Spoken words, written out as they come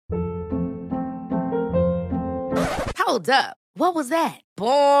Hold up. What was that?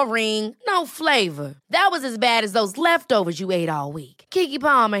 Boring. No flavor. That was as bad as those leftovers you ate all week. Keke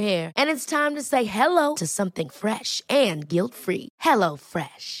Palmer here, and it's time to say hello to something fresh and guilt-free. Hello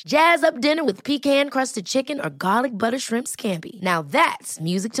Fresh. Jazz up dinner with pecan-crusted chicken or garlic butter shrimp scampi. Now that's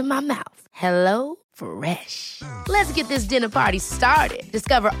music to my mouth. Hello Fresh. Let's get this dinner party started.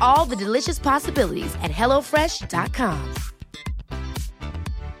 Discover all the delicious possibilities at hellofresh.com.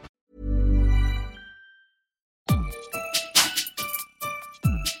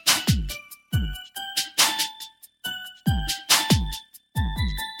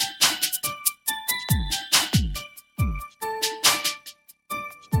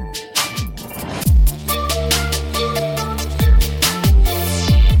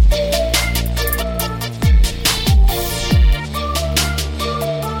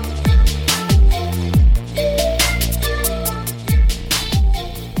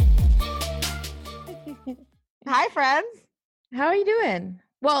 Hi, friends. How are you doing?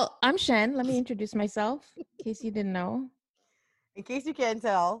 Well, I'm Shen. Let me introduce myself in case you didn't know. In case you can't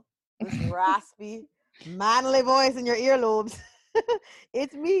tell, this raspy, manly voice in your earlobes.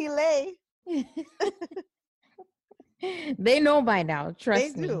 It's me, Lay. They know by now. They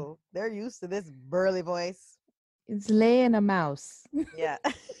Trust me. do. They're used to this burly voice. It's Lay and a mouse. Yeah.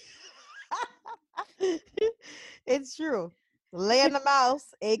 It's true. Lay in the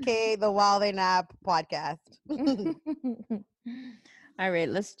Mouse, aka the While They Nap podcast. All right,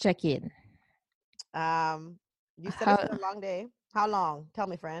 let's check in. You said it's been a long day. How long? Tell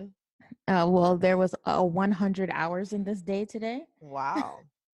me, friend. Well, there was 100 hours in this day today. Wow.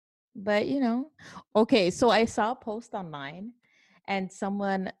 But, okay, so I saw a post online and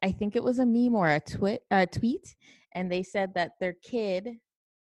someone, I think it was a meme or a tweet, and they said that their kid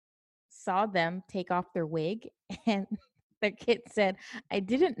saw them take off their wig and their kid said, "I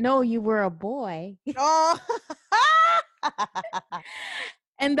didn't know you were a boy." Oh.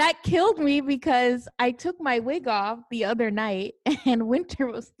 And that killed me because I took my wig off the other night and Winter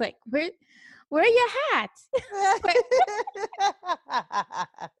was like, where are your hats? That's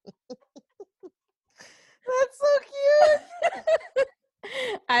so cute.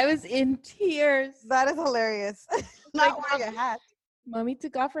 I was in tears. That is hilarious. Not wearing a hat. Mommy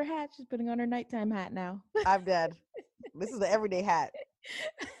took off her hat. She's putting on her nighttime hat now. I'm dead. This is the everyday hat.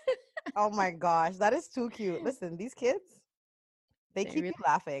 Oh my gosh, that is too cute. Listen, these kids, they keep you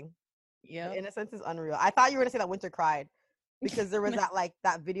laughing. Yeah. The innocence is unreal. I thought you were gonna say that Winter cried because there was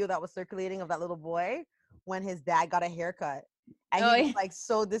that video that was circulating of that little boy when his dad got a haircut. And he was like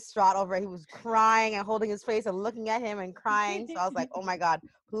so distraught over it. He was crying and holding his face and looking at him and crying. So I was like, oh my God,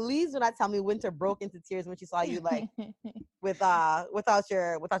 please do not tell me Winter broke into tears when she saw you like without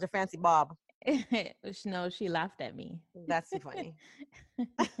your fancy bob. No, she laughed at me. That's too funny.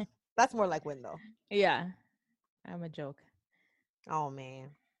 That's more like Win though. Yeah. I'm a joke. Oh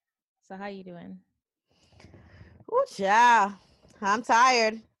man. So how you doing? Oh yeah. I'm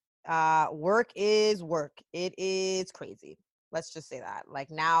tired. Work is work. It is crazy. Let's just say that.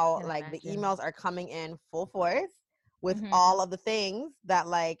 Like now, like the emails are coming in full force with all of the things that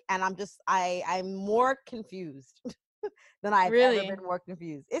like, and I'm more confused than I've ever been more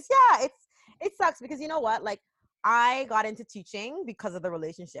confused. It sucks because you know what? Like I got into teaching because of the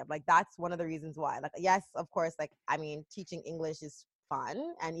relationship. Like that's one of the reasons why. Like, yes, of course, like, I mean, teaching English is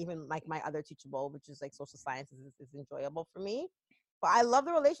fun. And even like my other teachable, which is like social sciences is enjoyable for me. But I love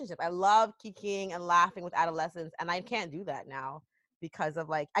the relationship. I love kikiing and laughing with adolescents. And I can't do that now because of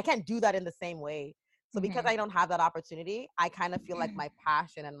like, I can't do that in the same way. So because I don't have that opportunity, I kind of feel like my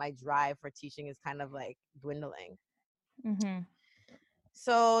passion and my drive for teaching is kind of like dwindling. Mm-hmm.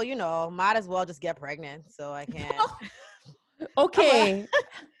 So, might as well just get pregnant so I can. Okay.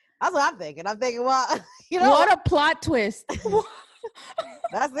 That's what I'm thinking. I'm thinking, well, what a plot twist.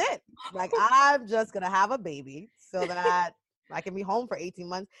 That's it. Like, I'm just going to have a baby so that I can be home for 18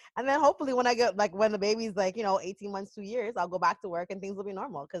 months. And then hopefully when I get, like, when the baby's like, 18 months, 2 years, I'll go back to work and things will be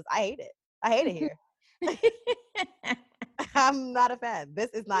normal because I hate it. I hate it here. I'm not a fan. This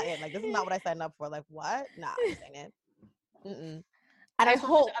is not it. Like, this is not what I signed up for. Like, what? Nah, this ain't it. Mm-mm. And I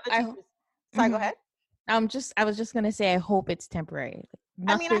hope. Sorry, go ahead. I was just gonna say, I hope it's temporary.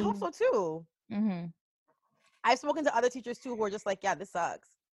 I mean, I hope so too. Mm-hmm. I've spoken to other teachers too who are just like, yeah, this sucks.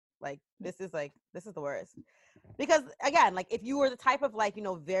 Like, this is the worst. Because again, like if you were the type of like,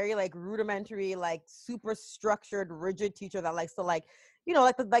 very like rudimentary, like super structured, rigid teacher that likes to like,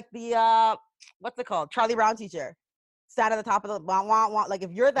 like the what's it called? Charlie Brown teacher. Sat at the top of the wah, wah, wah. Like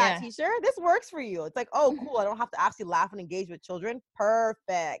if you're that teacher, this works for you. It's like, oh, cool. I don't have to actually laugh and engage with children.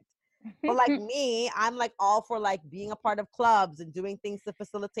 Perfect. But like me, I'm like all for like being a part of clubs and doing things to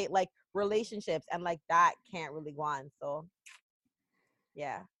facilitate like relationships, and like that can't really go on. So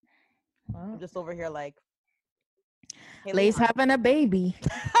yeah, I'm Well, just over here like, hey Lay's Leon, having a baby.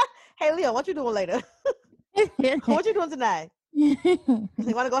 hey Leon, what you doing later? What you doing tonight? You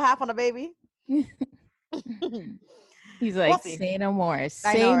want to go half on the baby? He's We'll like, see. say no more. I know,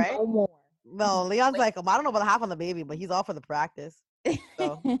 Say right? no more. Well, Leon's like, I don't know about the half on the baby, but he's all for the practice.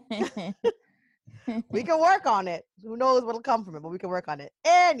 So we can work on it. Who knows what'll come from it, but we can work on it.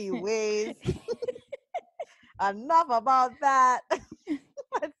 Anyways, enough about that.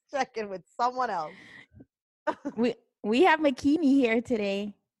 Let's check in with someone else. we have McKinney here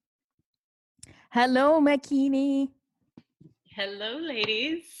today. Hello, McKinney. Hello,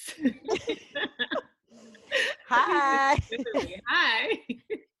 ladies. Hi. Hi.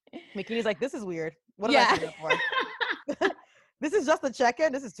 McKinney's like, this is weird. What am I signing up for? This is just a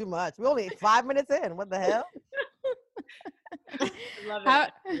check-in. This is too much. We're only 5 minutes in. What the hell? Love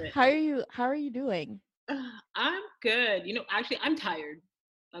it. How are you doing? I'm good. Actually, I'm tired.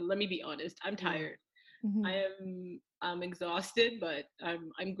 Let me be honest. I'm tired. Mm-hmm. I'm exhausted, but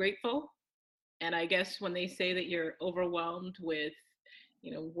I'm grateful. And I guess when they say that you're overwhelmed with,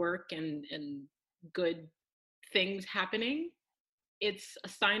 work and good things happening, it's a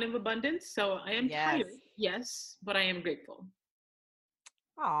sign of abundance. So I am tired, yes, but I am grateful.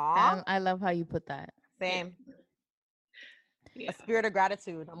 Aww. I love how you put that. Same. Yeah. A spirit of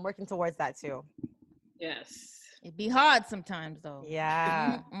gratitude. I'm working towards that too. Yes. It'd be hard sometimes though.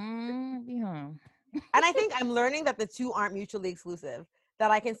 Yeah. It'd be hard. And I think I'm learning that the two aren't mutually exclusive. That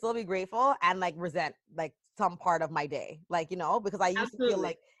I can still be grateful and like resent like some part of my day. Like, because I used to feel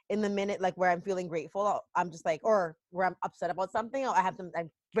like in the minute like where I'm feeling grateful, I'm just like, or where I'm upset about something, I'm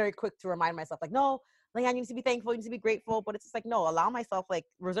very quick to remind myself like, no, like I need to be thankful, I need to be grateful. But it's just like, no, allow myself like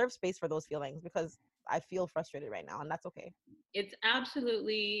reserve space for those feelings because I feel frustrated right now and that's okay. It's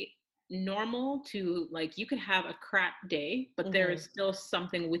absolutely normal to like, you could have a crap day, but there is still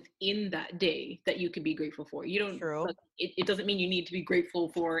something within that day that you could be grateful for. You don't, True. It doesn't mean you need to be grateful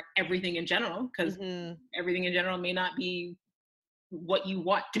for everything in general, because everything in general may not be what you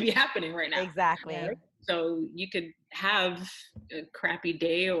want to be happening right now. Exactly. Right? So you could have a crappy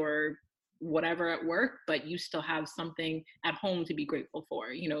day or whatever at work, but you still have something at home to be grateful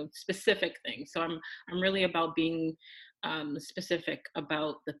for, specific things. So I'm really about being specific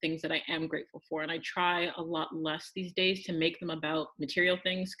about the things that I am grateful for. And I try a lot less these days to make them about material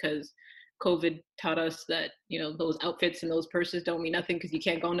things, because COVID taught us that, those outfits and those purses don't mean nothing because you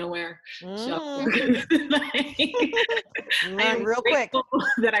can't go nowhere. So I'm real quick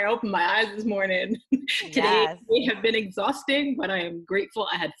that I opened my eyes this morning. Today may have been exhausting, but I am grateful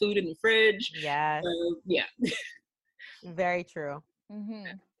I had food in the fridge. Yes. Yeah. Very true.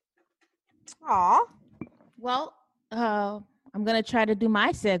 Aw. Well, I'm gonna try to do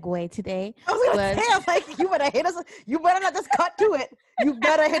my segue today. I was like, you better hit us. You better not just cut to it. You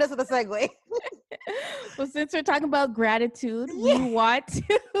better hit us with a segue. Well, since we're talking about gratitude, we want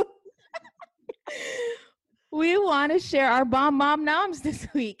to share our bomb mom noms this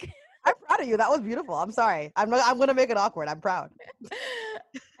week. I'm proud of you. That was beautiful. I'm sorry. I'm gonna make it awkward. I'm proud.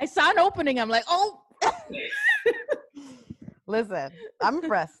 I saw an opening. I'm like, oh. Listen, I'm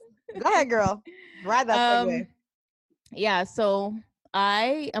impressed. Go ahead, girl. Ride that segue. Yeah, so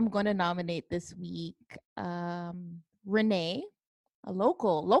I am going to nominate this week Renee, a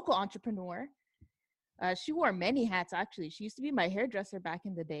local entrepreneur. She wore many hats, actually. She used to be my hairdresser back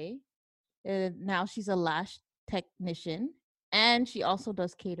in the day. Now she's a lash technician, and she also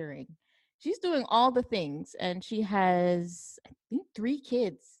does catering. She's doing all the things, and she has, I think, 3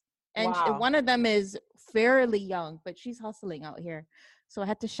 kids. And one of them is fairly young, but she's hustling out here. So I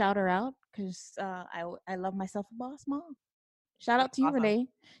had to shout her out because I love myself a boss mom. Shout out to you, Renee.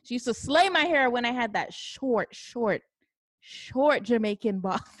 She used to slay my hair when I had that short Jamaican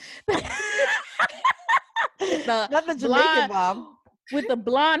bob. Not the Jamaican bob. With the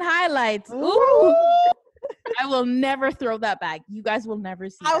blonde highlights. Ooh. I will never throw that back. You guys will never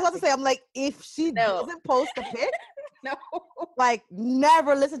see I was about to say, I'm like, if she doesn't post a pic, no, like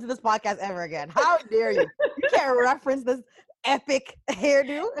never listen to this podcast ever again. How dare you? You can't reference this epic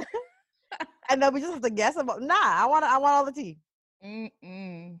hairdo. And then we just have to guess about. Nah, I want all the tea.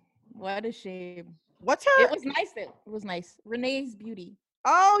 What a shame. What's her? It was nice. It was nice. Renee's Beauty.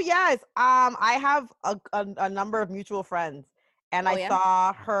 Oh yes. I have a number of mutual friends, and I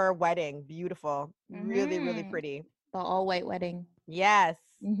saw her wedding. Beautiful. Really, really pretty. The all white wedding. Yes.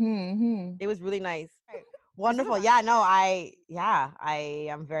 It was really nice. Wonderful. Yeah, no, I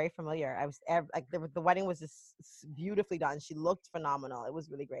am very familiar. I was like the wedding was just beautifully done. She looked phenomenal. It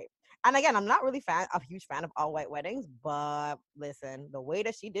was really great. And again, I'm not really a huge fan of all white weddings, but listen, the way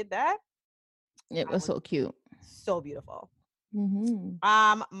that she did that, It was so cute. so beautiful. Mm-hmm.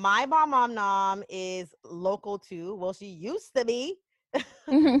 My mom nom is local too. Well, she used to be,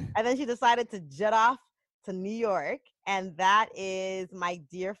 Mm-hmm. and then she decided to jet off to New York, and that is my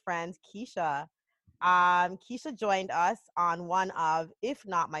dear friend Keisha. Keisha joined us on one of, if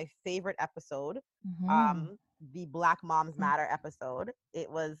not my favorite episode, the Black Moms Matter episode. It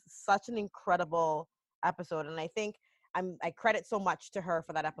was such an incredible episode, and I think I credit so much to her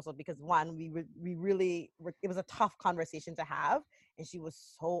for that episode because one, we really it was a tough conversation to have, and she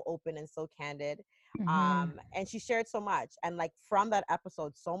was so open and so candid, and she shared so much, and like from that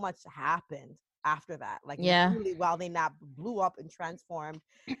episode, so much happened after that, like really while they not blew up and transformed.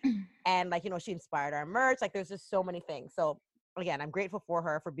 And like, she inspired our merch. Like there's just so many things. So again, I'm grateful for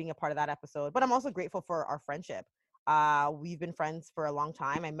her for being a part of that episode, but I'm also grateful for our friendship. We've been friends for a long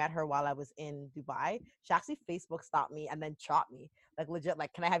time. I met her while I was in Dubai. She actually Facebook stopped me and then chopped me, like legit,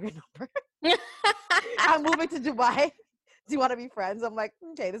 like, can I have your number? I'm moving to Dubai. Do you want to be friends? I'm like,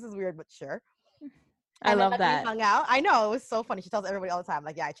 okay, this is weird, but sure. I love that. We hung out. I know, it was so funny. She tells everybody all the time,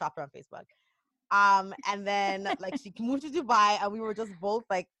 like, yeah, I chopped her on Facebook. And then like she moved to Dubai and we were just both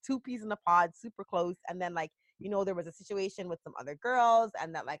like two peas in a pod, super close. And then like, there was a situation with some other girls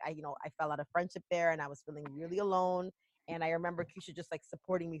and that like, I fell out of friendship there and I was feeling really alone. And I remember Keisha just like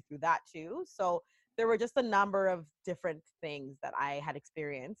supporting me through that too. So there were just a number of different things that I had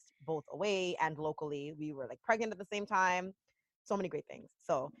experienced both away and locally. We were like pregnant at the same time. So many great things.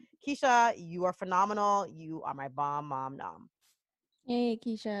 So Keisha, you are phenomenal. You are my bomb mom nom. Yay,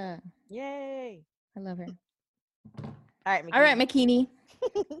 Keisha. Yay. I love her. All right, Makini.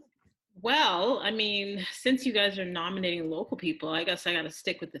 Well, I mean, since you guys are nominating local people, I guess I got to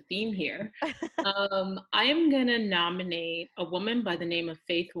stick with the theme here. I am going to nominate a woman by the name of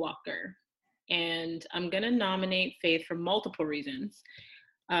Faith Walker. And I'm going to nominate Faith for multiple reasons.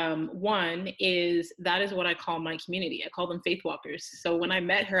 One is that is what I call my community. I call them Faith Walkers. So when I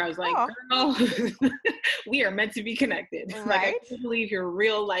met her, I was like, girl, we are meant to be connected. Right? Like, I can't believe your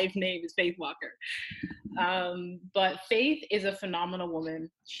real life name is Faith Walker. But Faith is a phenomenal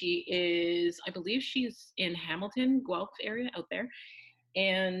woman. She is, I believe she's in Hamilton, Guelph area out there.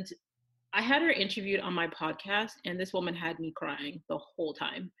 And I had her interviewed on my podcast, and this woman had me crying the whole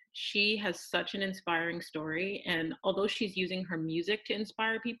time. She has such an inspiring story. And although she's using her music to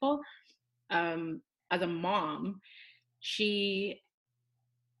inspire people, as a mom, she's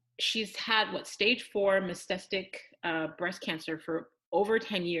had stage 4 metastatic breast cancer for over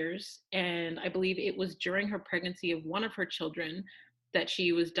 10 years. And I believe it was during her pregnancy of one of her children that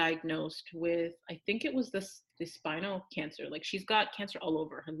she was diagnosed with, I think it was the spinal cancer. Like she's got cancer all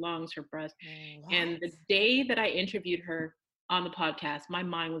over her lungs, her breast. What? And the day that I interviewed her on the podcast, my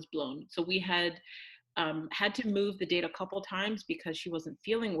mind was blown. So we had to move the date a couple times because she wasn't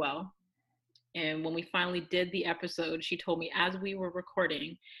feeling well. And when we finally did the episode, she told me as we were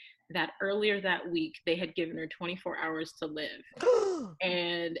recording that earlier that week, they had given her 24 hours to live.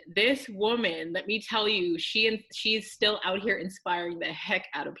 And this woman, let me tell you, she's still out here inspiring the heck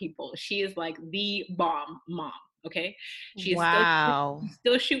out of people. She is like the bomb mom. Okay. She's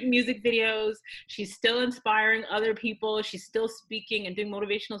still shooting music videos. She's still inspiring other people. She's still speaking and doing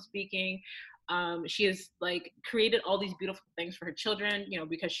motivational speaking. She has like created all these beautiful things for her children,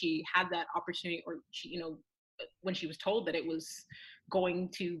 because she had that opportunity, or she, when she was told that it was going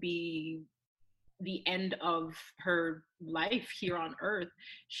to be the end of her life here on earth,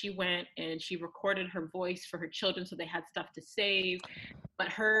 she went and she recorded her voice for her children so they had stuff to save. But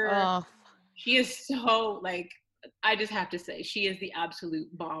she is so like, I just have to say, she is the absolute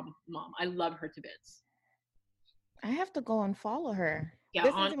bomb mom. I love her to bits. I have to go and follow her. Yeah,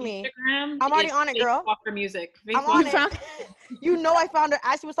 on Instagram. I'm already on it, girl. Walker Music. I'm on it. I found her.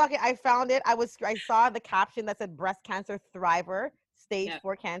 As she was talking, I found it. I saw the caption that said breast cancer thriver, stage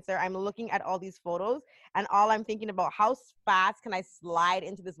 4 cancer. I'm looking at all these photos, and all I'm thinking about, how fast can I slide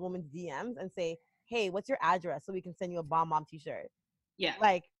into this woman's DMs and say, hey, what's your address so we can send you a Bomb Mom t-shirt? Yeah.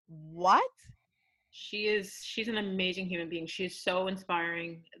 Like, what? She's an amazing human being. She is so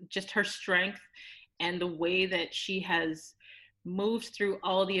inspiring. Just her strength and the way that she has moved through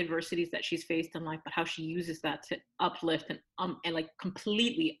all the adversities that she's faced in life, but how she uses that to uplift and like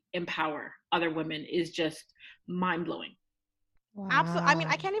completely empower other women is just mind-blowing. Wow. Absolutely. I mean,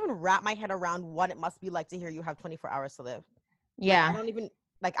 I can't even wrap my head around what it must be like to hear you have 24 hours to live. Yeah. Like, I don't even,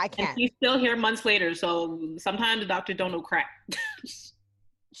 like, I can't. And she's still here months later, so sometimes the doctor don't know crap.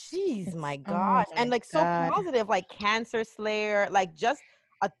 Jeez, my Oh gosh. my And like so God. positive, like Cancer Slayer, like just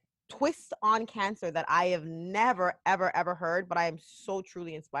a twist on cancer that I have never, ever, ever heard, but I am so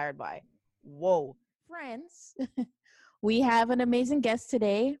truly inspired by. Whoa. Friends, we have an amazing guest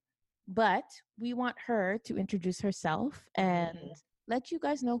today, but we want her to introduce herself and Mhm. let you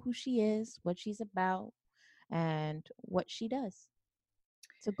guys know who she is, what she's about, and what she does.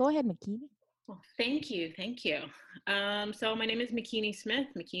 So go ahead, Makini. Well, thank you, thank you. So my name is Makini Smith,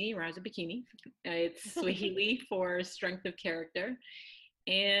 Makini Raza Bikini. It's Swahili for strength of character.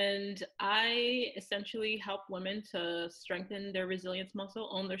 And I essentially help women to strengthen their resilience muscle,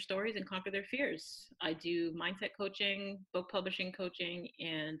 own their stories, and conquer their fears. I do mindset coaching, book publishing coaching,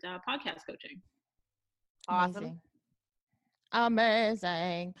 and podcast coaching. Awesome.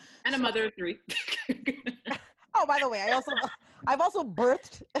 Amazing. And a So, mother of three. Oh, by the way, I've also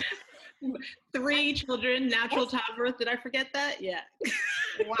birthed. 3 children, natural childbirth. Did I forget that? Yeah.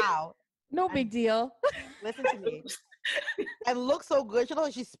 Wow. no big deal. Listen to me. And look so good.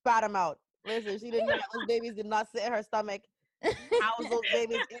 She spat them out. Listen, she didn't. Those babies did not sit in her stomach. House those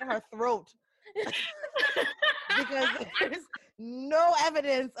babies in her throat. Because there's no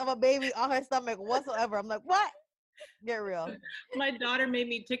evidence of a baby on her stomach whatsoever. I'm like, what? Get real. My daughter made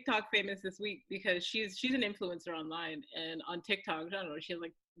me TikTok famous this week because she's an influencer online, and on TikTok, I don't know, she has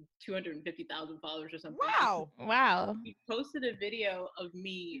like 250,000 followers or something. Wow. Wow. She posted a video of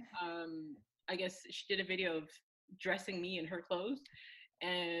me. I guess she did a video of dressing me in her clothes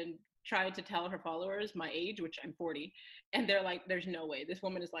and tried to tell her followers my age, which I'm 40, and they're like, "There's no way this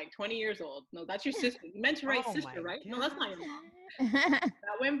woman is like 20 years old. No, that's your sister. You meant to write Oh sister, my right? No, that's not God. your mom."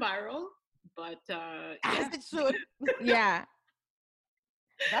 That went viral, but As yeah. it should. yeah.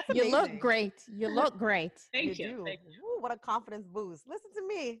 That's You amazing. look great. You look great. Thank You you. do. Thank you. Ooh, what a confidence boost. Listen to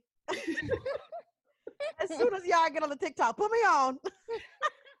me. As soon as y'all get on the TikTok, put me on.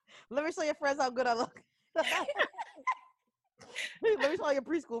 Let me show your friends how good I look. Let me show your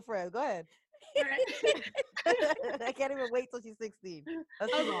preschool friends. Go ahead. I can't even wait till she's 16.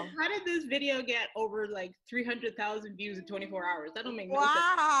 That's too long. How did this video get over like 300,000 views in 24 hours? That don't make no sense.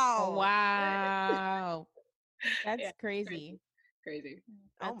 Wow. Wow. That's Yeah, crazy. Crazy.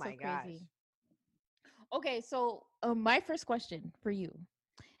 That's Oh my so gosh. crazy. Okay, so my first question for you.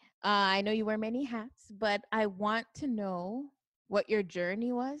 I know you wear many hats, but I want to know what your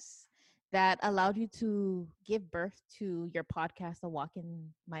journey was that allowed you to give birth to your podcast, A Walk in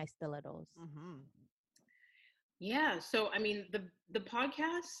My Stilettos. Mm-hmm. Yeah. So I mean, the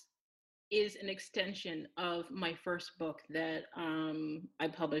podcast is an extension of my first book that I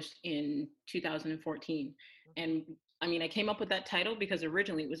published in 2014. And I mean, I came up with that title because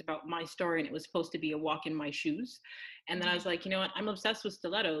originally it was about my story and it was supposed to be a walk in my shoes. And then I was like, you know what? I'm obsessed with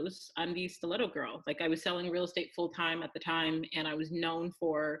stilettos. I'm the stiletto girl. Like I was selling real estate full time at the time, and I was known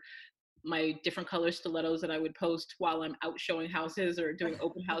for my different color stilettos that I would post while I'm out showing houses or doing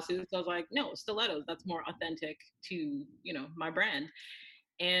open houses. So I was like, no, stilettos, that's more authentic to, you know, my brand.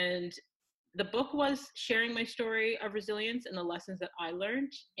 And the book was sharing my story of resilience and the lessons that I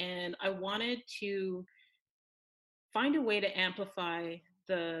learned. And I wanted to find a way to amplify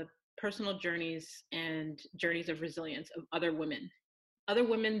the personal journeys and journeys of resilience of other women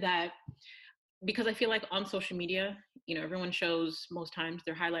that, because I feel like on social media, you know, everyone shows most times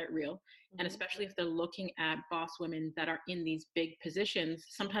their highlight reel. And especially if they're looking at boss women that are in these big positions,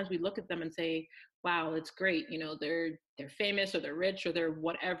 sometimes we look at them and say, wow, it's great. You know, they're famous or they're rich or they're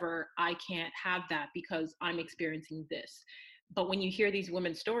whatever. I can't have that because I'm experiencing this. But when you hear these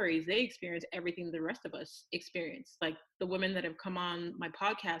women's stories, they experience everything the rest of us experience. Like the women that have come on my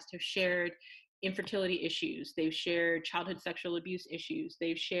podcast have shared infertility issues. They've shared childhood sexual abuse issues.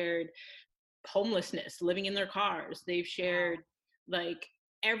 They've shared homelessness, living in their cars. They've shared like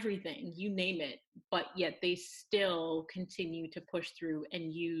everything, you name it, but yet they still continue to push through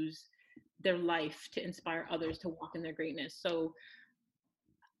and use their life to inspire others to walk in their greatness. So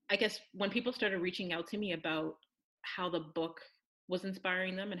I guess when people started reaching out to me about how the book was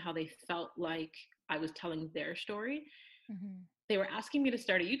inspiring them and how they felt like I was telling their story, they were asking me to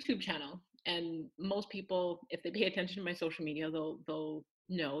start a YouTube channel. And most people, if they pay attention to my social media, they'll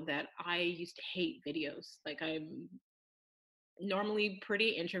know that I used to hate videos. Like I'm normally pretty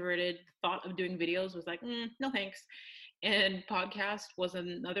introverted. Thought of doing videos was like, no thanks. And podcast was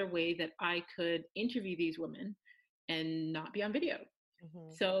another way that I could interview these women and not be on video.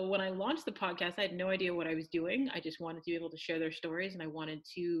 So when I launched the podcast, I had no idea what I was doing. I just wanted to be able to share their stories, and I wanted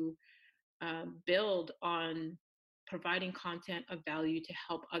to build on providing content of value to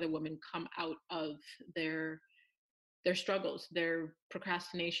help other women come out of their struggles, their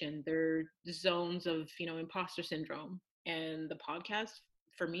procrastination, their zones of, you know, imposter syndrome. And the podcast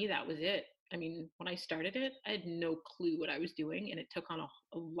for me, that was it. I mean, when I started it, I had no clue what I was doing, and it took on a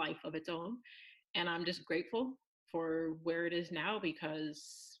life of its own. And I'm just grateful for where it is now,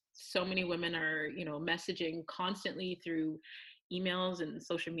 because so many women are, messaging constantly through emails and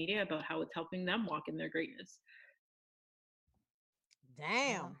social media about how it's helping them walk in their greatness.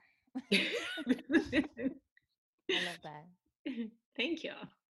 Damn. I love that. Thank you.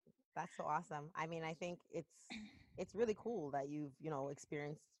 That's so awesome. I mean, I think it's really cool that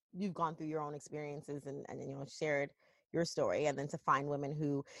you've gone through your own experiences and shared your story, and then to find women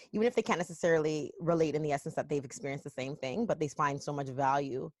who, even if they can't necessarily relate in the essence that they've experienced the same thing, but they find so much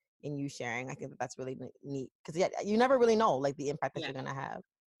value in you sharing. I think that's really neat, because you never really know like the impact that you're gonna have.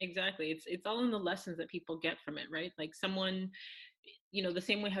 Exactly. It's all in the lessons that people get from it, right? Like someone, the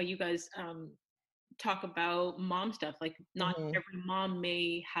same way how you guys talk about mom stuff, like not every mom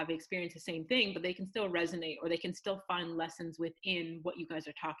may have experienced the same thing, but they can still resonate, or they can still find lessons within what you guys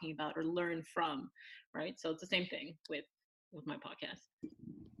are talking about or learn from, right? So it's the same thing with my podcast.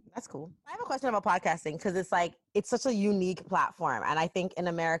 That's cool. I have a question about podcasting, because it's such a unique platform, and I think in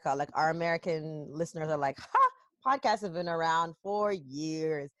America, like our American listeners are like, podcasts have been around for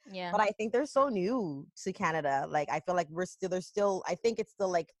years. Yeah. But I think they're so new to Canada. Like I feel like I think it's still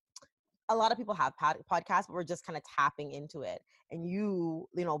like a lot of people have podcasts, but we're just kind of tapping into it. And you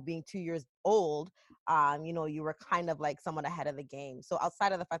being 2 years old, you were kind of like somewhat ahead of the game. So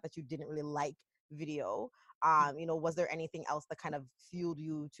outside of the fact that you didn't really like video, was there anything else that kind of fueled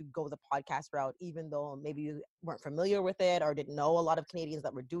you to go the podcast route, even though maybe you weren't familiar with it or didn't know a lot of Canadians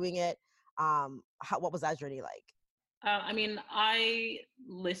that were doing it? What was that journey like? I mean, I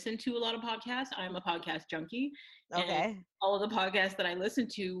listen to a lot of podcasts. I'm a podcast junkie. Okay. And all of the podcasts that I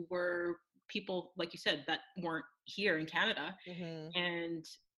listened to were people, like you said, that weren't here in Canada. And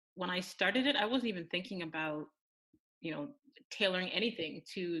when I started it, I wasn't even thinking about, tailoring anything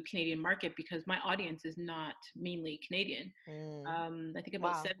to Canadian market, because my audience is not mainly Canadian. I think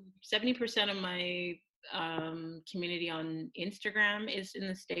about 70% of my community on Instagram is in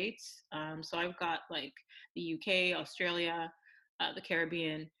the States. So I've got like the UK, Australia, the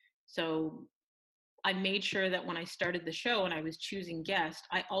Caribbean. So I made sure that when I started the show and I was choosing guests,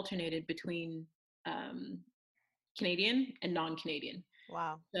 I alternated between Canadian and non-Canadian.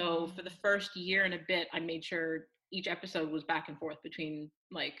 Wow. So for the first year and a bit, I made sure each episode was back and forth between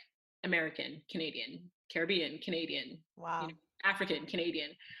like American, Canadian, Caribbean, Canadian, wow, African,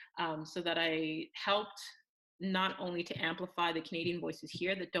 Canadian, so that I helped not only to amplify the Canadian voices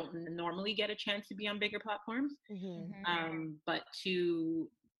here that don't normally get a chance to be on bigger platforms, but to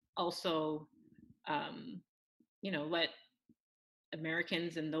also, let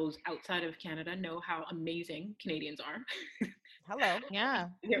Americans and those outside of Canada know how amazing Canadians are. Hello. Yeah.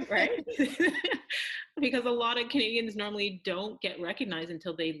 Right? Because a lot of Canadians normally don't get recognized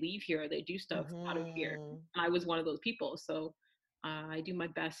until they leave here or they do stuff out of here. And I was one of those people. So I do my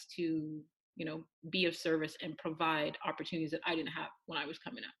best to, be of service and provide opportunities that I didn't have when I was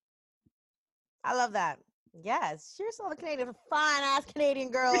coming up. I love that. Yes. Cheers to all the Canadian, fine ass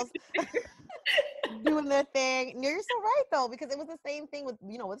Canadian girls doing their thing. You're so right though, because it was the same thing with,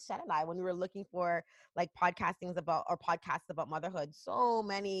 with Shannon and I, when we were looking for like podcasts about motherhood. So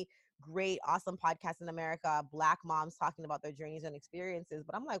many great, awesome podcasts in America, Black moms talking about their journeys and experiences.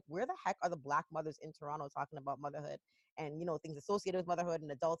 But I'm like, where the heck are the Black mothers in Toronto talking about motherhood and, things associated with motherhood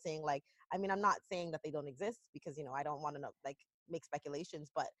and adulting? Like, I mean, I'm not saying that they don't exist, because, I don't want to make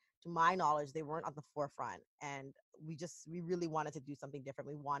speculations, but to my knowledge, they weren't on the forefront. And we really wanted to do something different.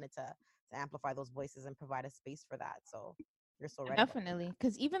 We wanted to amplify those voices and provide a space for that. So you're so right. Definitely.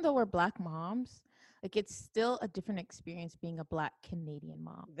 Because even though we're Black moms, like it's still a different experience being a Black Canadian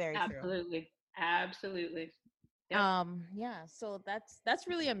mom. Very true. Absolutely. Yep. Yeah. So that's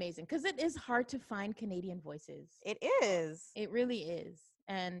really amazing, because it is hard to find Canadian voices. It is. It really is.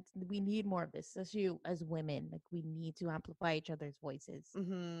 And we need more of this, especially as women. Like we need to amplify each other's voices.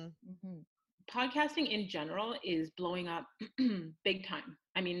 Podcasting in general is blowing up big time.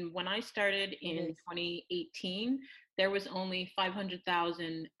 I mean, when I started in 2018, there was only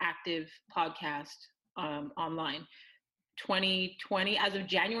 500,000 active podcasts online. 2020, as of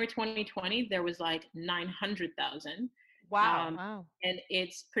January 2020, there was like 900,000. Wow. And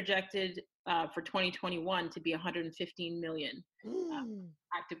it's projected for 2021 to be 115 million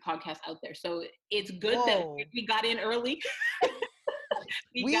active podcasts out there. So it's good that we got in early.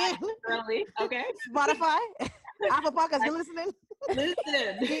 we got in early. Okay. Spotify, Apple Podcasts, you listening?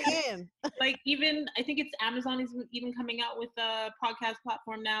 Listen. Get in. Like even, I think it's Amazon is even coming out with a podcast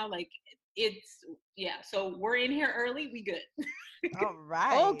platform now. Like so we're in here early. We good. All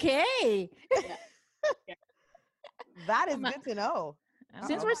right. Okay. That is good to know.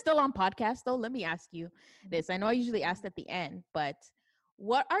 Since we're still on podcast, though, let me ask you this. I know I usually ask at the end, but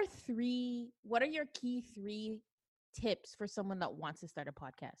what are your key 3 tips for someone that wants to start a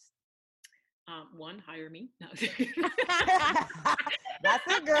podcast? 1, hire me. No. That's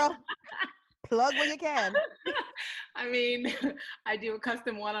it, girl. Plug when you can. I mean, I do a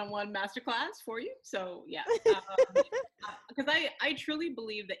custom one-on-one masterclass for you. So yeah, because I truly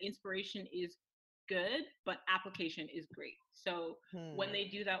believe that inspiration is good, but application is great. So when they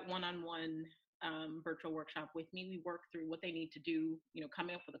do that one-on-one virtual workshop with me, we work through what they need to do,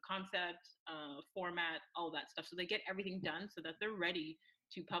 coming up with a concept, format, all that stuff. So they get everything done so that they're ready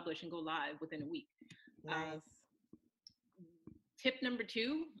to publish and go live within a week. Nice. Tip number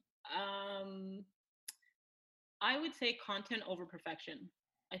 2, I would say content over perfection.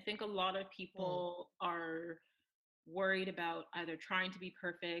 I think a lot of people are worried about either trying to be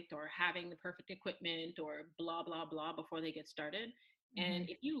perfect or having the perfect equipment or blah, blah, blah before they get started. And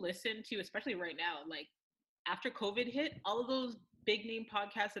if you listen to, especially right now, like after COVID hit, all of those big name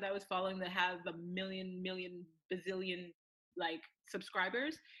podcasts that I was following that have a million, bazillion like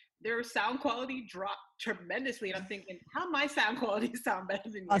subscribers, their sound quality dropped tremendously. And I'm thinking, how my sound quality sound better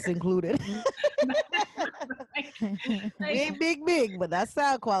than Us yours? included. We ain't big, but that's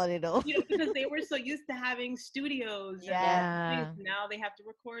sound quality though. Because they were so used to having studios. Yeah. And now they have to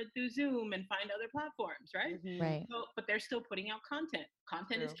record through Zoom and find other platforms, right? Right. So, but they're still putting out content.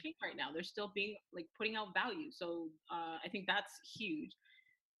 Content is king right now. They're still being like putting out value. So I think that's huge.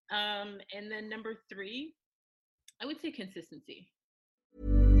 And then number 3, I would say consistency.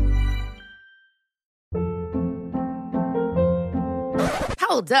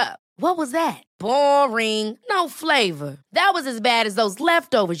 Hold up. What was that? Boring. No flavor. That was as bad as those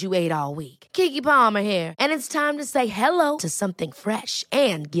leftovers you ate all week. Keke Palmer here, and it's time to say hello to something fresh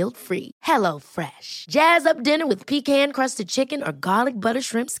and guilt-free. Hello Fresh. Jazz up dinner with pecan-crusted chicken or garlic butter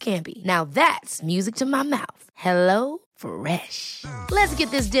shrimp scampi. Now that's music to my mouth. Hello Fresh. Let's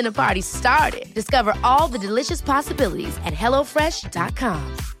get this dinner party started. Discover all the delicious possibilities at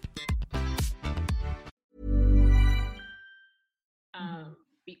hellofresh.com.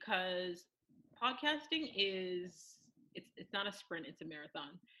 Because podcasting it's not a sprint, it's a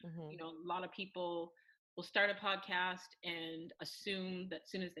marathon. A lot of people will start a podcast and assume that as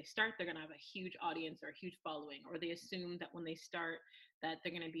soon as they start, they're going to have a huge audience or a huge following, or they assume that when they start that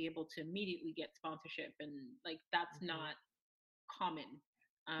they're going to be able to immediately get sponsorship. And like, that's not common.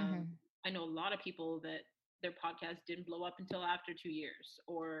 I know a lot of people that their podcast didn't blow up until after 2 years,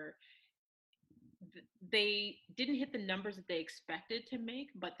 or they didn't hit the numbers that they expected to make,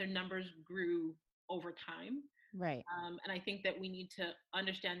 but their numbers grew over time. Right. And I think that we need to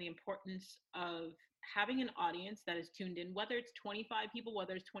understand the importance of having an audience that is tuned in, whether it's 25 people,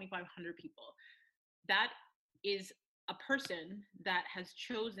 whether it's 2,500 people. That is a person that has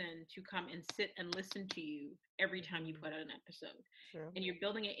chosen to come and sit and listen to you every time you put out an episode. True. And you're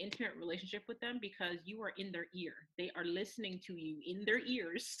building an intimate relationship with them because you are in their ear. They are listening to you in their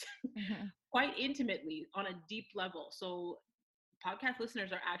ears quite intimately on a deep level. So podcast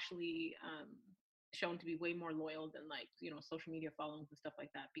listeners are actually shown to be way more loyal than social media followings and stuff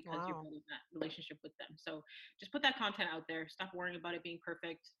like that, because you're building that relationship with them. So just put that content out there. Stop worrying about it being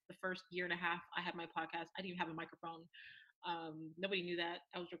perfect. The first year and a half I had my podcast, I didn't even have a microphone. Nobody knew that.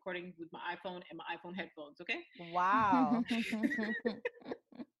 I was recording with my iPhone and my iPhone headphones. Okay. Wow.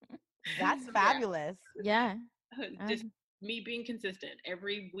 That's fabulous. Yeah. Just me being consistent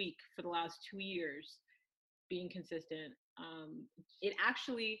every week for the last 2 years, being consistent. It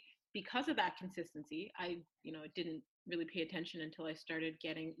actually, because of that consistency, I didn't really pay attention until I started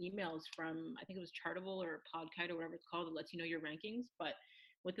getting emails from, I think it was Chartable or Podkite or whatever it's called, that lets you know your rankings. But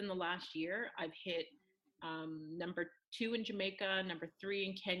within the last year, I've hit number 2 in Jamaica, number 3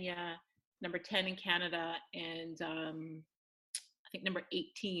 in Kenya, number 10 in Canada, and I think number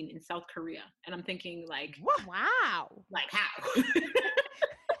 18 in South Korea. And I'm thinking like, wow, like how?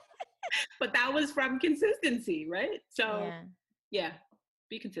 But that was from consistency, right? So yeah,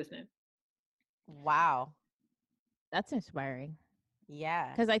 be consistent. Wow. That's inspiring.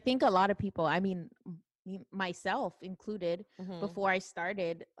 Yeah. Because I think a lot of people, I mean, myself included, before I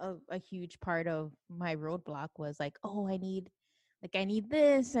started, a huge part of my roadblock was like, oh, I need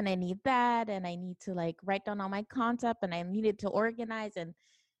this and I need that, and I need to like write down all my concept, and I needed to organize, and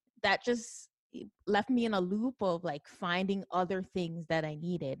that just left me in a loop of like finding other things that I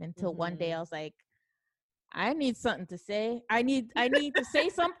needed, until one day I was like, I need something to say. I need to say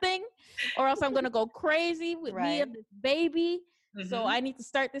something, or else I'm gonna go crazy with me and this baby. So I need to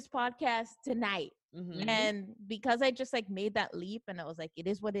start this podcast tonight. And because I just like made that leap, and I was like, it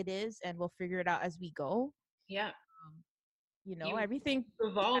is what it is, and we'll figure it out as we go. You everything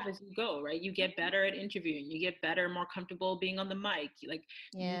evolve as you go, right? You get better at interviewing, you get better, more comfortable being on the mic. Like,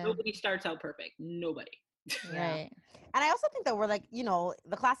 nobody starts out perfect. Nobody. Right. And I also think that we're like,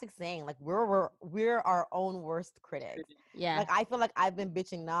 the classic saying, like we're our own worst critics. Yeah. Like I feel like I've been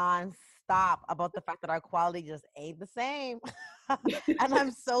bitching nonstop about the fact that our quality just ain't the same. And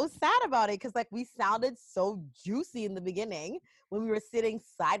I'm so sad about it because like we sounded so juicy in the beginning when we were sitting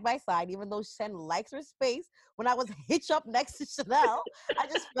side by side, even though Shen likes her space. When I was hitched up next to Chanel, I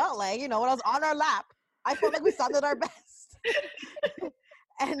just felt like, when I was on our lap, I felt like we sounded our best.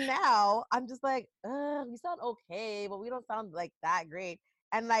 And now I'm just like, we sound okay, but we don't sound like that great.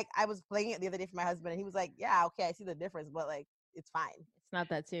 And like I was playing it the other day for my husband, and he was like, "Yeah, okay, I see the difference, but like it's fine. It's not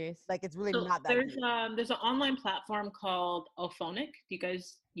that serious. Like it's really So not that." there's an online platform called Auphonic. Do you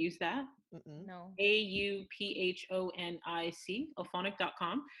guys use that? No. AUPHONIC,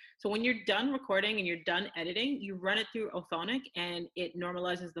 auphonic.com. So when you're done recording and you're done editing, you run it through Auphonic and it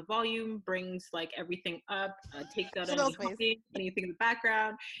normalizes the volume, brings like everything up, takes out anything in the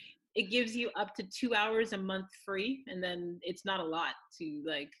background. It gives you up to 2 hours a month free, and then it's not a lot to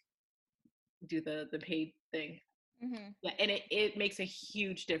like do the paid thing. Yeah, and it makes a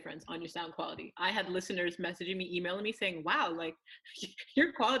huge difference on your sound quality. I had listeners messaging me, emailing me saying, "Wow, like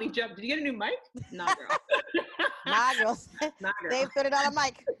your quality jumped. Did you get a new mic?" Nah, girl. Nah, girl. Nah, girl. They put it on a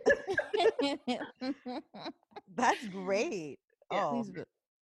mic. That's great. Yeah. Oh,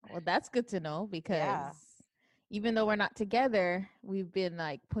 well, that's good to know because even though we're not together, we've been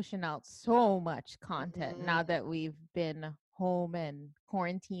like pushing out so much content now that we've been home and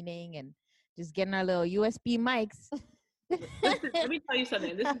quarantining and just getting our little USB mics. Listen, let me tell you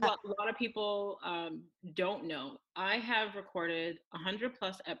something. This is what a lot of people don't know. I have recorded 100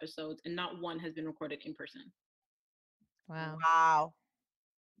 plus episodes and not one has been recorded in person. Wow.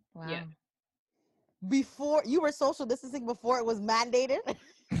 Yeah. Before you were social distancing before it was mandated.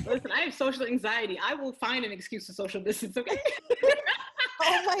 Listen, I have social anxiety. I will find an excuse to social distance, okay?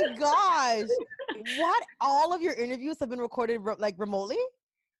 Oh my gosh. What? All of your interviews have been recorded like remotely?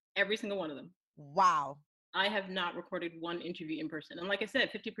 Every single one of them. Wow. I have not recorded one interview in person. And like I said,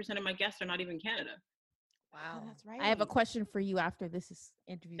 50% of my guests are not even in Canada. Wow. Oh, that's right. I have a question for you after this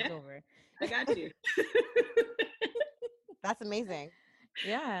interview's over. I got you. That's amazing.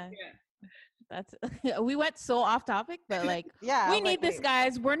 Yeah. That's we went so off topic, but like we need like, this,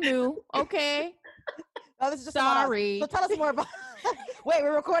 guys. We're new. Okay. Oh, this is just sorry. So tell us more about wait,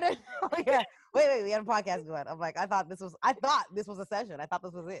 we're recording? Oh yeah. Wait, we had a podcast going. I'm like, I thought this was a session. I thought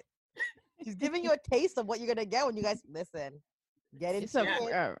this was it. She's giving you a taste of what you're gonna get when you guys listen. Get into it's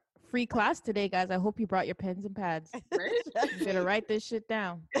a free class today, guys. I hope you brought your pens and pads. You're gonna write this shit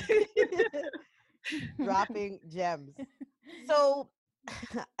down. Dropping gems. So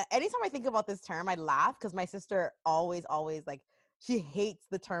anytime I think about this term, I laugh because my sister always like she hates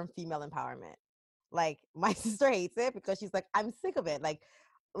the term female empowerment. Like my sister hates it because she's like, I'm sick of it.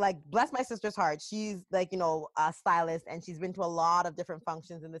 Like bless my sister's heart. She's like, a stylist and she's been to a lot of different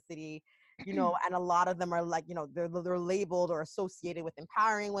functions in the city, and a lot of them are like, they're labeled or associated with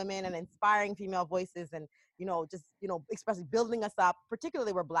empowering women and inspiring female voices and, just, especially building us up,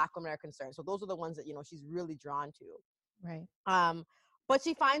 particularly where Black women are concerned. So those are the ones that, she's really drawn to. Right. But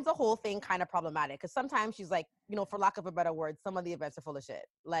she finds the whole thing kind of problematic because sometimes she's like, for lack of a better word, some of the events are full of shit.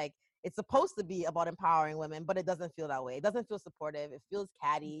 Like it's supposed to be about empowering women, but it doesn't feel that way. It doesn't feel supportive. It feels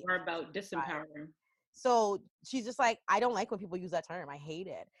catty. Or about disempowering. So she's just like, I don't like when people use that term. I hate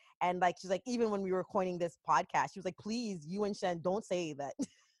it. And like, she's like, even when we were coining this podcast, she was like, please, you and Shen, don't say that.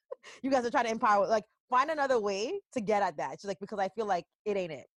 You guys are trying to empower. Like, find another way to get at that. She's like, because I feel like it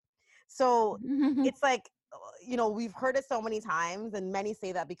ain't it. So it's like, we've heard it so many times, and many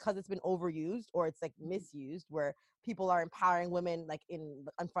say that because it's been overused or it's like misused, where people are empowering women like in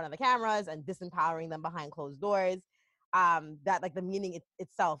front of the cameras and disempowering them behind closed doors. That like the meaning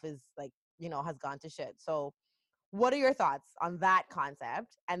itself is like, has gone to shit. So what are your thoughts on that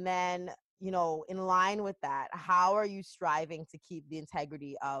concept? And then, in line with that, how are you striving to keep the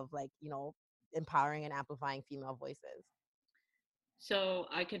integrity of like, empowering and amplifying female voices? So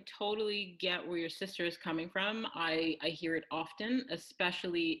I could totally get where your sister is coming from. I hear it often,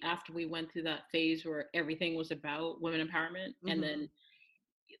 especially after we went through that phase where everything was about women empowerment. And then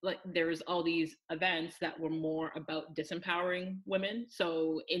like there was all these events that were more about disempowering women.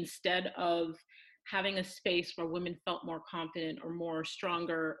 So instead of having a space where women felt more confident or more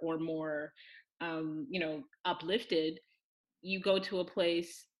stronger or more, uplifted, you go to a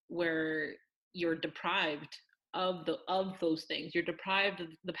place where you're deprived of those things. You're deprived of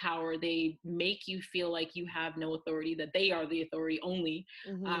the power. They make you feel like you have no authority, that they are the authority only,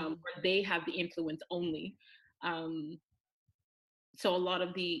 or they have the influence only. So a lot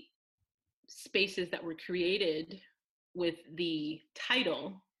of the spaces that were created with the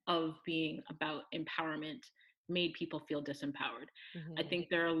title of being about empowerment made people feel disempowered. I think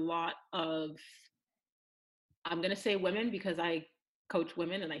there are a lot of, I'm going to say women because I coach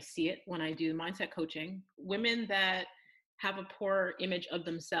women and I see it when I do mindset coaching, women that have a poor image of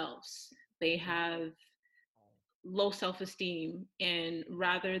themselves. They have low self-esteem, and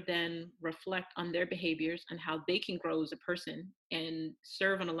rather than reflect on their behaviors and how they can grow as a person and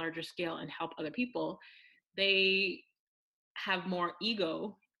serve on a larger scale and help other people, they have more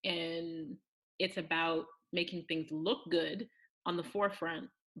ego, and it's about making things look good on the forefront,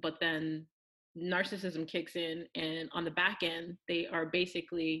 but then narcissism kicks in, and on the back end they are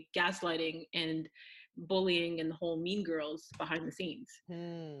basically gaslighting and bullying and the whole mean girls behind the scenes.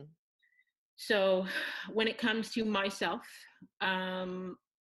 So when it comes to myself, I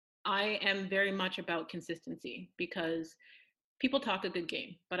am very much about consistency, because people talk a good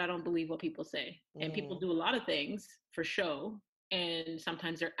game, but I don't believe what people say. And people do a lot of things for show, and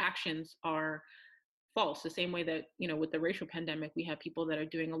sometimes their actions are false. The same way that, you know, with the racial pandemic, we have people that are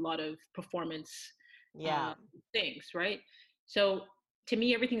doing a lot of performance things, right? So to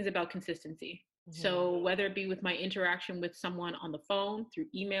me, everything is about consistency. So whether it be with my interaction with someone on the phone, through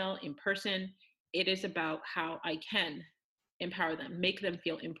email, in person, it is about how I can empower them, make them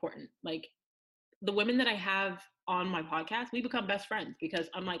feel important. Like the women that I have on my podcast, we become best friends, because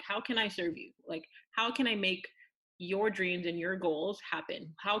I'm like, how can I serve you? Like, how can I make your dreams and your goals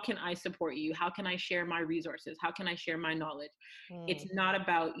happen? How can I support you? How can I share my resources? How can I share my knowledge? It's not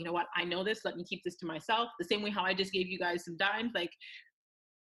about, you know what, I know this, let me keep this to myself. The same way how I just gave you guys some dimes. Like,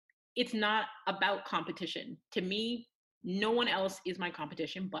 it's not about competition. To me, no one else is my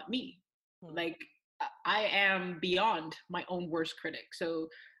competition but me. Like, I am beyond my own worst critic. So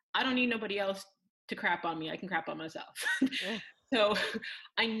I don't need nobody else to crap on me. I can crap on myself. So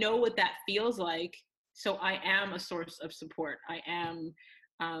I know what that feels like. So I am a source of support. I am,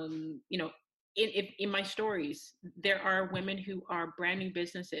 you know, in my stories, there are women who are brand new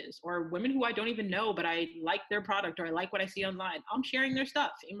businesses, or women who I don't even know, but I like their product or I like what I see online. I'm sharing their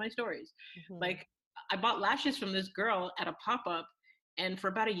stuff in my stories. Like, I bought lashes from this girl at a pop-up, and for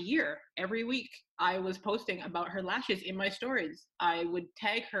about a year, every week, I was posting about her lashes in my stories. I would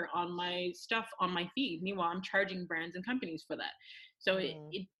tag her on my stuff on my feed. Meanwhile, I'm charging brands and companies for that. So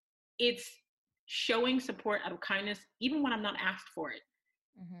it's showing support out of kindness, even when I'm not asked for it.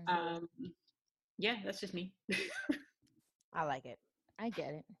 Yeah, that's just me. I like it. I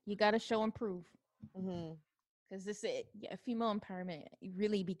get it. You got to show and prove. Because female empowerment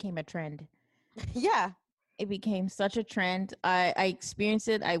really became a trend. Yeah. It became such a trend. I experienced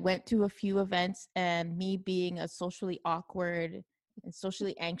it. I went to a few events, and me being a socially awkward and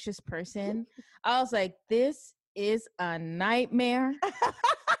socially anxious person, I was like, this is a nightmare.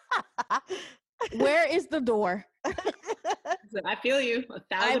 Where is the door? I feel you.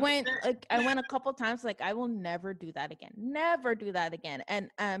 I went a couple times. Like, I will never do that again. Never do that again. And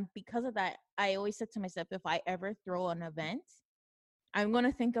because of that, I always said to myself, if I ever throw an event, I'm going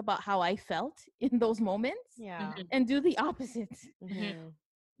to think about how I felt in those moments and do the opposite.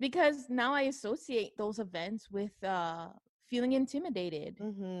 Because now I associate those events with feeling intimidated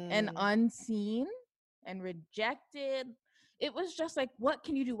and unseen and rejected. It was just like, what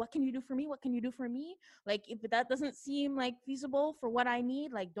can you do? What can you do for me? What can you do for me? Like, if that doesn't seem like feasible for what I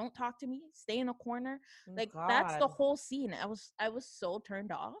need, like, don't talk to me. Stay in a corner. That's the whole scene. I was so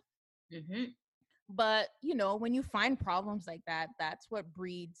turned off. But, you know, when you find problems like that, that's what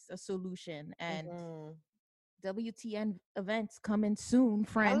breeds a solution. And WTN events coming soon,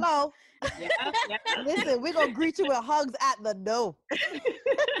 friends. Hello. Listen, we're going to greet you with hugs at the door.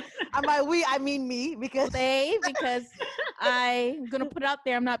 And by we, I mean me, because I'm going to put it out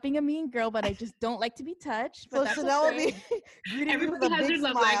there. I'm not being a mean girl, but I just don't like to be touched. But so Chanel will be greeting you with a big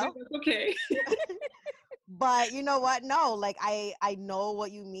smile. Okay. But you know what? No, like I know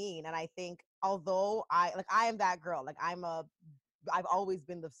what you mean. And I think, although I am that girl, like I've always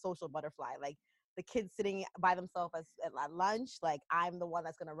been the social butterfly. Like, the kids sitting by themselves at lunch, like, I'm the one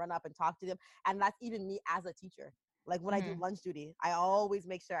that's going to run up and talk to them. And that's even me as a teacher. Like, when I do lunch duty, I always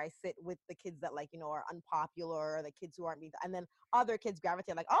make sure I sit with the kids that, like, you know, are unpopular, or the kids who aren't being, and then other kids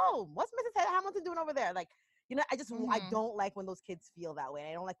gravitate, like, oh, what's Mrs. Hamilton doing over there? Like, you know, I don't like when those kids feel that way.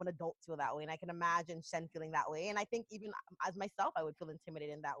 I don't like when adults feel that way. And I can imagine Shen feeling that way. And I think even as myself, I would feel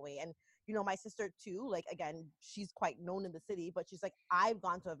intimidated in that way. And, you know, my sister too, like, again, she's quite known in the city, but she's like, I've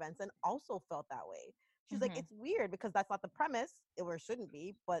gone to events and also felt that way. She's like, it's weird because that's not the premise, or it shouldn't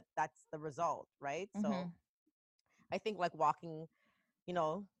be, but that's the result, right? So I think, like, walking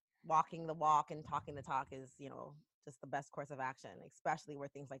the walk and talking the talk is, you know, just the best course of action, especially where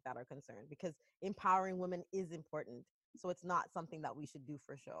things like that are concerned, because empowering women is important. So it's not something that we should do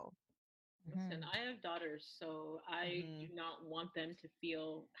for show. Listen, I have daughters, so I do not want them to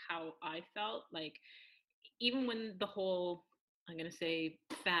feel how I felt. Like, even when the whole, I'm going to say,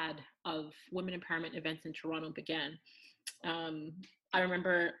 fad of women empowerment events in Toronto began, I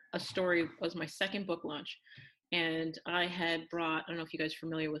remember a story was my second book launch. And I had brought, I don't know if you guys are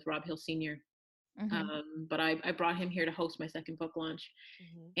familiar with Rob Hill Sr., but I brought him here to host my second book launch.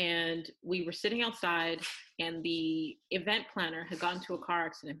 And we were sitting outside, and the event planner had gotten into a car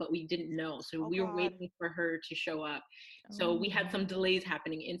accident, but we didn't know. So we were waiting for her to show up. So we had some delays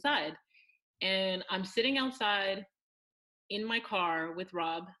happening inside. And I'm sitting outside in my car with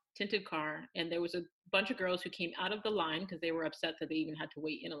Rob, tinted car, and there was a bunch of girls who came out of the line because they were upset that they even had to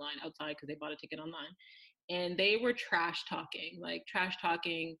wait in a line outside because they bought a ticket online. And they were trash talking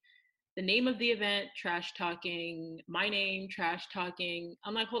the name of the event, trash talking my name, trash talking.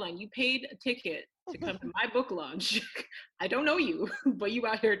 I'm like, hold on, you paid a ticket to come to my book launch. I don't know you, but you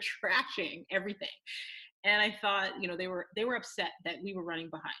out here trashing everything. And I thought, they were upset that we were running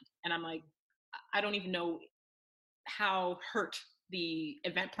behind. And I'm like, I don't even know how hurt the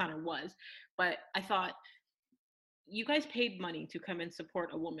event planner was, but I thought, you guys paid money to come and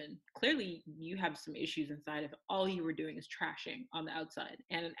support a woman. Clearly you have some issues inside if all you were doing is trashing on the outside.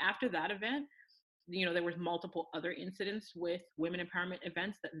 And after that event, there was multiple other incidents with women empowerment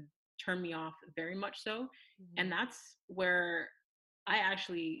events that turned me off very much so. And that's where I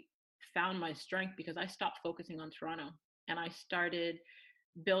actually found my strength, because I stopped focusing on Toronto and I started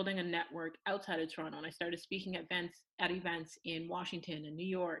building a network outside of Toronto. And I started speaking at events in Washington and New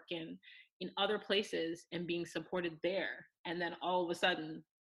York and in other places and being supported there. And then all of a sudden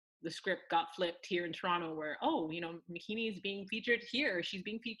the script got flipped here in Toronto where, Makini is being featured here. She's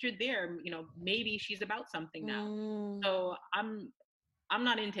being featured there. Maybe she's about something now. So I'm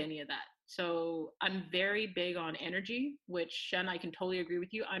not into any of that. So I'm very big on energy, which Shen, I can totally agree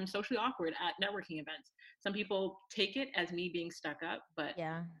with you. I'm socially awkward at networking events. Some people take it as me being stuck up, but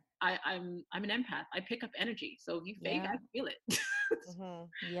yeah, I'm an empath. I pick up energy. So if you fake, I feel it.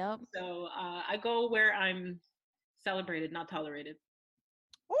 Yep. So I go where I'm celebrated, not tolerated.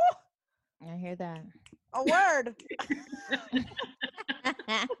 Ooh, I hear that. A word.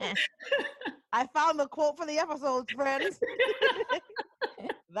 I found the quote for the episode, friends.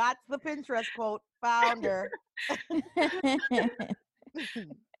 That's the Pinterest quote. Founder.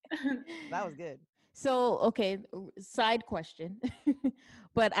 That was good. So, okay, side question.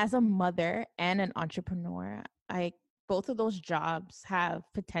 But as a mother and an entrepreneur, both of those jobs have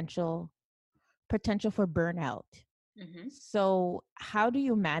potential for burnout. So how do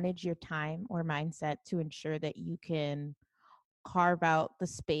you manage your time or mindset to ensure that you can carve out the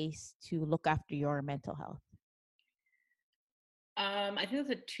space to look after your mental health? I think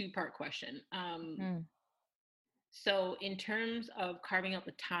that's a two-part question. So in terms of carving out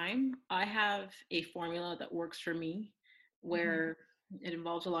the time, I have a formula that works for me where it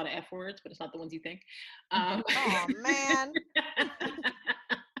involves a lot of F words, but it's not the ones you think. Oh, man.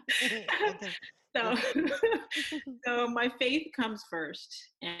 So my faith comes first,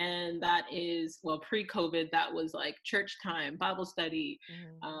 and that is, pre-COVID, that was like church time, Bible study,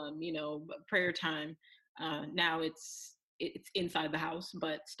 prayer time. Now it's inside the house,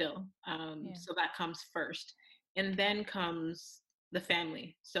 but still. So that comes first. And then comes the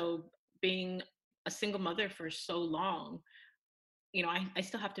family. So being a single mother for so long, I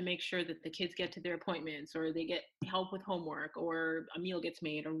still have to make sure that the kids get to their appointments, or they get help with homework, or a meal gets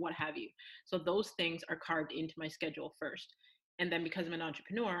made, or what have you. So those things are carved into my schedule first. And then because I'm an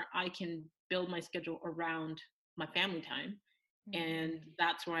entrepreneur, I can build my schedule around my family time. And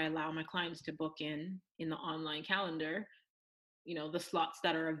that's where I allow my clients to book in the online calendar, the slots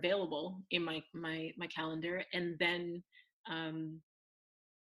that are available in my calendar. And then,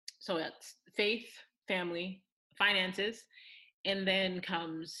 so that's faith, family, finances, and then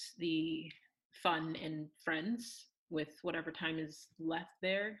comes the fun and friends with whatever time is left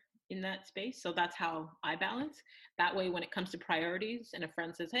there in that space. So that's how I balance. That way, when it comes to priorities and a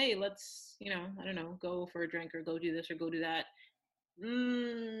friend says, hey, let's, I don't know, go for a drink or go do this or go do that.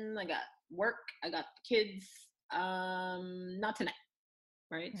 I got work, I got the kids, not tonight.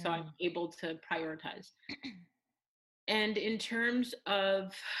 Right. So I'm able to prioritize. And in terms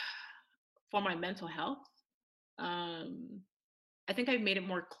of for my mental health, I think I've made it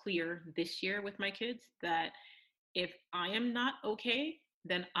more clear this year with my kids that if I am not okay,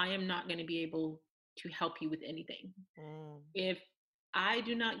 then I am not going to be able to help you with anything. If I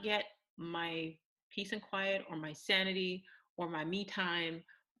do not get my peace and quiet, or my sanity, or my me time,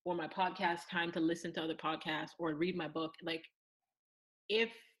 or my podcast time to listen to other podcasts or read my book. Like, if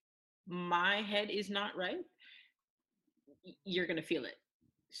my head is not right, you're going to feel it.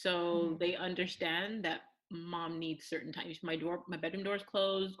 So they understand that mom needs certain times. My bedroom door is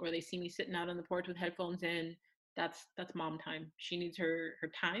closed, or they see me sitting out on the porch with headphones in. That's mom time. She needs her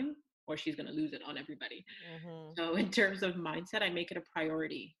time, or she's going to lose it on everybody. So in terms of mindset, I make it a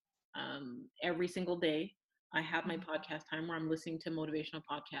priority. Every single day, I have my podcast time where I'm listening to motivational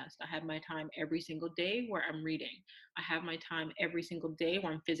podcasts. I have my time every single day where I'm reading. I have my time every single day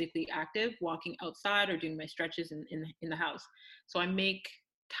where I'm physically active, walking outside or doing my stretches in the house. So I make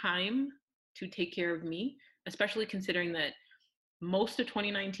time to take care of me, especially considering that most of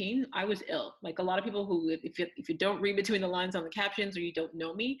 2019 I was ill. Like a lot of people who, if you don't read between the lines on the captions or you don't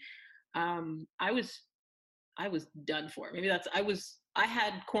know me, I was done for. Maybe I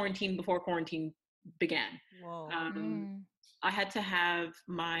had quarantine before quarantine began. I had to have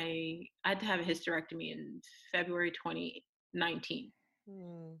a hysterectomy in February 2019.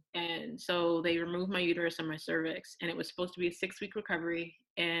 And so they removed my uterus and my cervix, and it was supposed to be a 6-week recovery.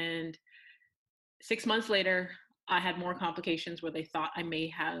 And 6 months later, I had more complications where they thought I may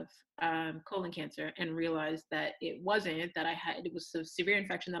have colon cancer, and realized that it wasn't, that it was a severe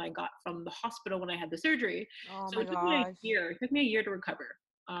infection that I got from the hospital when I had the surgery. So it took me a year. It took me a year to recover.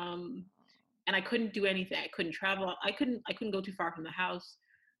 And I couldn't do anything. I couldn't travel. I couldn't go too far from the house.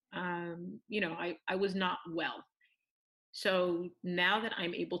 I was not well. So now that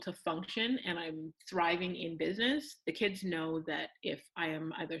I'm able to function and I'm thriving in business, the kids know that if I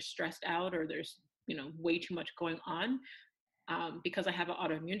am either stressed out or there's, way too much going on, because I have an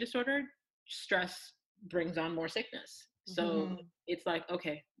autoimmune disorder, stress brings on more sickness. So it's like,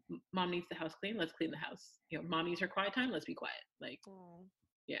 okay, mom needs the house clean. Let's clean the house. Mom needs her quiet time. Let's be quiet. Like,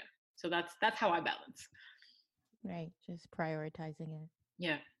 yeah. So that's how I balance. Right. Just prioritizing it.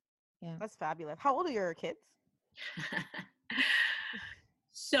 Yeah. Yeah. That's fabulous. How old are your kids?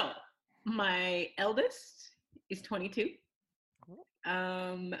 So my eldest is 22.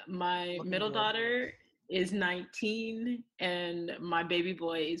 My middle daughter is 19, and my baby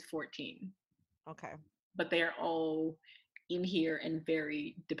boy is 14. Okay. But they are all in here and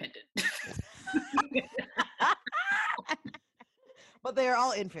very dependent. But they are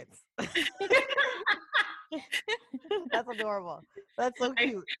all infants. That's adorable. That's so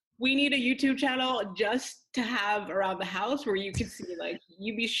cute. We need a YouTube channel just to have around the house where you can see, like,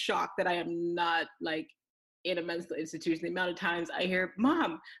 you'd be shocked that I am not, like, in a mental institution. The amount of times I hear,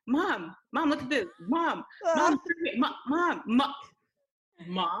 mom, look at this. Mom.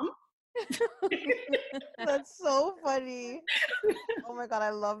 That's so funny. Oh my God,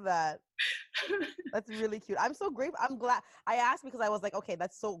 I love that. That's really cute. I'm so great. I'm glad I asked, because I was like, okay,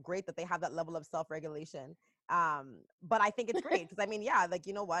 that's so great that they have that level of self-regulation. But I think it's great because, like,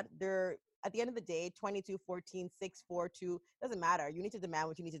 you know what? They're, at the end of the day, 22, 14, 6, 4, 2, doesn't matter. You need to demand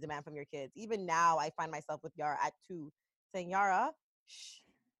what you need to demand from your kids. Even now, I find myself with Yara at 2 saying, Yara, shh,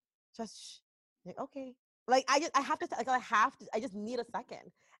 just shh. Like, okay. Like, I just need a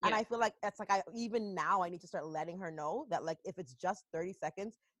second. And I feel like it's like, even now I need to start letting her know that, like, if it's just 30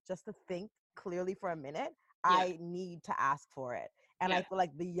 seconds, just to think clearly for a minute, I need to ask for it. And I feel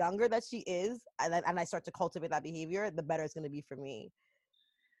like the younger that she is, and I start to cultivate that behavior, the better it's going to be for me.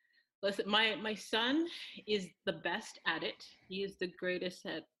 Listen, my son is the best at it. He is the greatest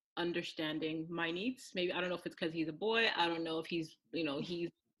at understanding my needs. Maybe, I don't know if it's because he's a boy. I don't know if he's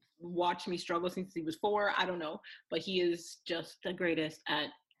watched me struggle since he was 4. I don't know. But he is just the greatest at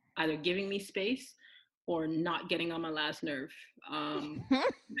either giving me space or not getting on my last nerve.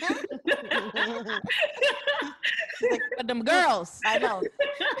 But them girls. I know.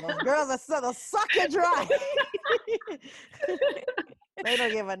 Those girls they'll suck you dry. They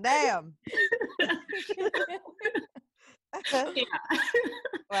don't give a damn.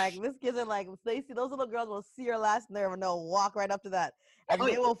 Like, this kid is like, Stacey, those little girls will see your last nerve and they'll walk right up to that. And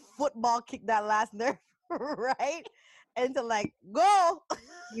they will football kick that last nerve, right? And to, like, go.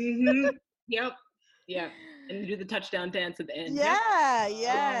 Yep. Yeah. And do the touchdown dance at the end. Yeah.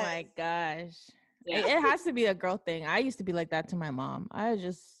 Oh my gosh. Yeah. It has to be a girl thing. I used to be like that to my mom. I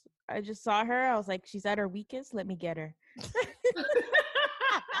just saw her. I was like, she's at her weakest. Let me get her.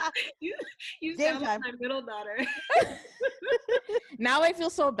 you sound like my middle daughter. Now I feel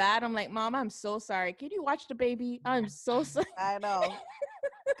so bad. I'm like, Mom, I'm so sorry. Can you watch the baby? I'm so sorry. I know.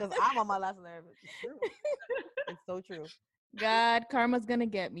 Because I'm on my last nerve. It's true. It's so true. God, karma's going to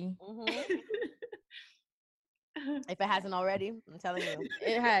get me. If it hasn't already, I'm telling you.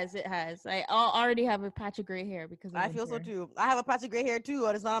 It has. I already have a patch of gray hair because of I feel so too. I have a patch of gray hair too,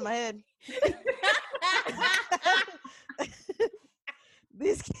 but it's not on my head.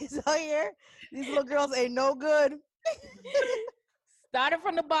 These kids out here, these little girls ain't no good. Started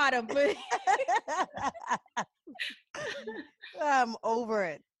from the bottom, but I'm over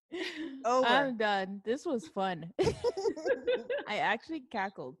it. I'm done. This was fun. I actually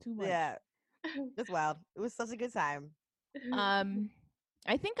cackled too much. Yeah, it's wild. It was such a good time.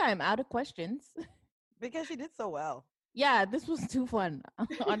 I think I'm out of questions. Because she did so well. Yeah, this was too fun,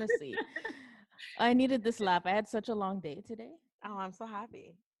 honestly. I needed this laugh. I had such a long day today. Oh, I'm so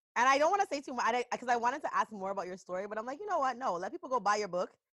happy. And I don't want to say too much because I wanted to ask more about your story, but I'm like, you know what? No, let people go buy your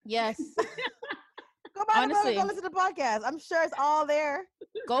book. Yes. Go buy the book and go listen to the podcast. I'm sure it's all there.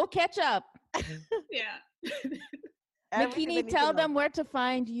 Go catch up. Yeah. Makini, tell them where to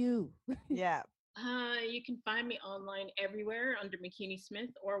find you. Yeah. You can find me online everywhere under Makini Smith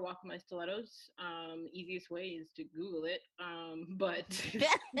or Walk My Stilettos. Easiest way is to Google it. But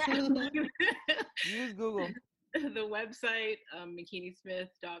use Google. The website,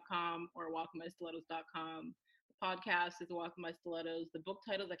 MakiniSmith.com or WalkMyStilettos.com. The podcast is Walk My Stilettos. The book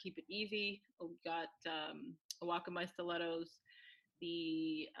titles, I keep it easy. We've got Walk My Stilettos.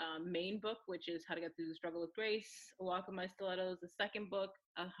 The main book, which is How to Get Through the Struggle with Grace, A Walk of My Stilettos. The second book,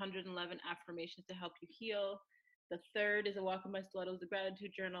 111 Affirmations to Help You Heal. The third is A Walk of My Stilettos, The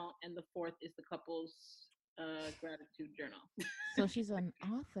Gratitude Journal. And the fourth is the Couples Gratitude Journal. So she's an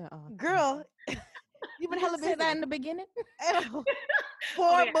author. Girl, you've been hella busy. Say that in the beginning?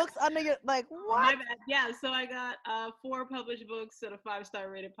 4 books under your, like, what? My bad. Yeah, so I got 4 published books and a 5-star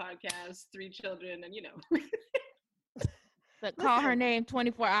rated podcast, 3 children, and But call her name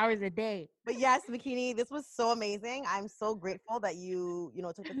 24 hours a day. But yes, Makini, this was so amazing. I'm so grateful that you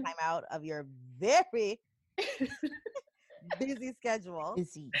took the time out of your very busy schedule.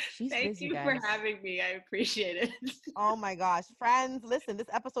 She's Thank busy, you guys. for having me. I appreciate it. Oh my gosh. Friends, listen, this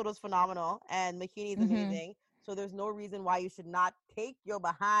episode was phenomenal and Makini is amazing. So there's no reason why you should not take your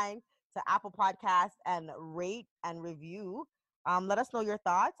behind to Apple Podcasts and rate and review. Let us know your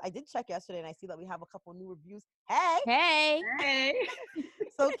thoughts. I did check yesterday and I see that we have a couple new reviews. Hey.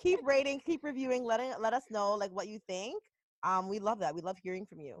 So keep rating, keep reviewing, let us know like what you think. We love that. We love hearing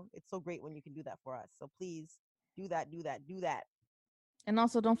from you. It's so great when you can do that for us. So please do that. And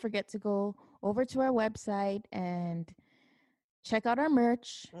also don't forget to go over to our website and check out our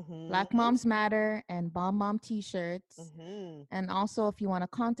merch, Black Moms Matter and Bomb Mom t-shirts. And also if you want to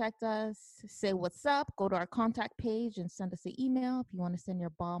contact us, say what's up, go to our contact page and send us an email. If you want to send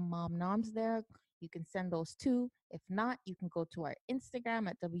your Bomb Mom Noms there, you can send those too. If not, you can go to our Instagram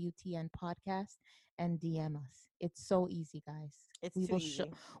at WTN Podcast and DM us. It's so easy, guys. It's too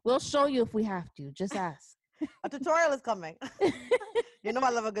easy. We'll show you if we have to. Just ask. A tutorial is coming. You know I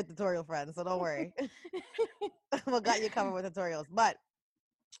love a good tutorial, friend, so don't worry. We got you covered with tutorials. But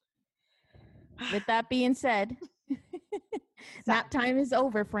with that being said, nap time is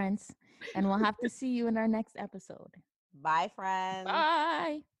over, friends. And we'll have to see you in our next episode. Bye, friends.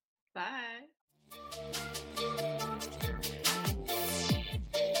 Bye. Bye.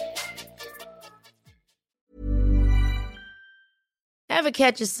 Ever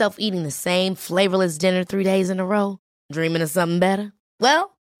catch yourself eating the same flavorless dinner 3 days in a row? Dreaming of something better?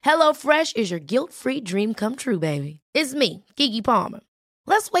 Well, HelloFresh is your guilt-free dream come true, baby. It's me, Keke Palmer.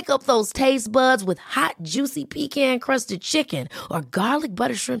 Let's wake up those taste buds with hot, juicy pecan-crusted chicken or garlic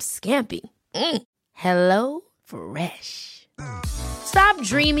butter shrimp scampi. Hello Fresh. Stop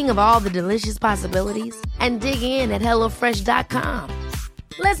dreaming of all the delicious possibilities and dig in at HelloFresh.com.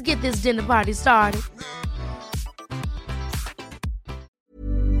 Let's get this dinner party started.